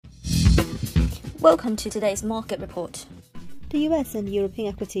Welcome to today's market report. The US and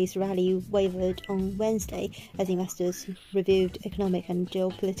European equities rally wavered on Wednesday as investors reviewed economic and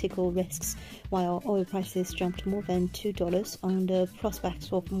geopolitical risks, while oil prices jumped more than $2 on the prospect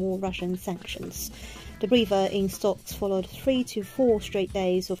of more Russian sanctions. The breather in stocks followed 3 to 4 straight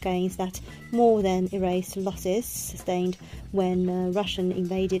days of gains that more than erased losses sustained when Russia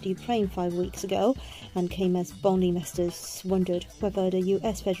invaded Ukraine 5 weeks ago, and came as bond investors wondered whether the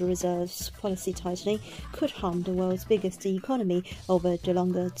US Federal Reserve's policy tightening could harm the world's biggest economy over the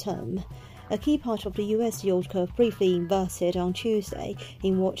longer term. A key part of the US yield curve briefly inverted on Tuesday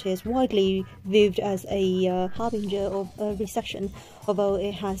in what is widely viewed as a harbinger of a recession, although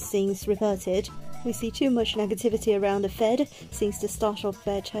it has since reverted. We see too much negativity around the Fed since the start of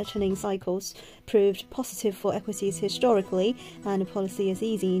their tightening cycles proved positive for equities historically, and the policy is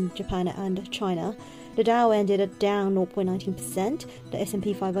easy in Japan and China. The Dow ended down 0.19%, the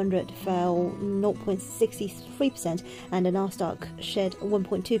S&P 500 fell 0.63%, and the Nasdaq shed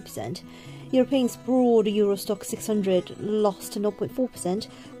 1.2%. Europeans' broad Euro Stoxx 600 lost 0.4%,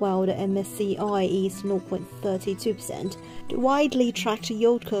 while the MSCI eased 0.32%. The widely tracked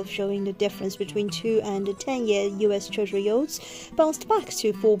yield curve showing the difference between 2 and 10-year US Treasury yields bounced back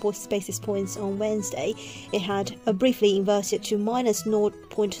to 4 basis points on Wednesday. It had briefly inverted to minus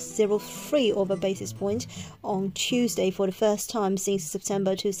 0.03 of a basis point on Tuesday for the first time since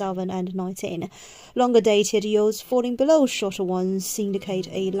September 2019. Longer-dated yields falling below shorter ones indicate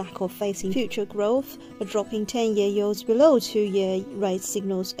a lack of faith in future growth. A drop in 10-year yields below 2-year rates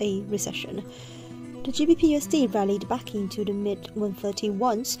signals a recession. The GBP/USD rallied back into the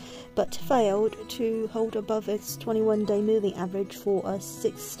mid-131s, but failed to hold above its 21-day moving average for a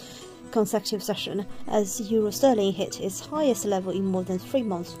 6th consecutive session, as Euro Sterling hit its highest level in more than 3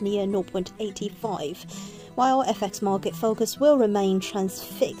 months, near 0.85. While FX market focus will remain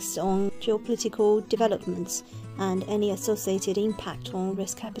transfixed on geopolitical developments and any associated impact on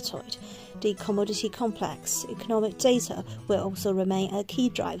risk appetite, the commodity complex economic data will also remain a key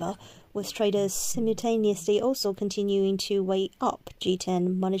driver, with traders simultaneously also continuing to weigh up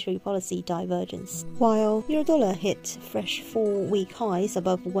G10 monetary policy divergence. While Euro-dollar hit fresh 4-week highs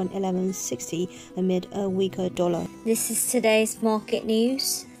above 111.60 amid a weaker dollar. This is today's market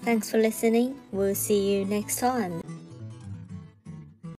news. Thanks for listening. We'll see you next time.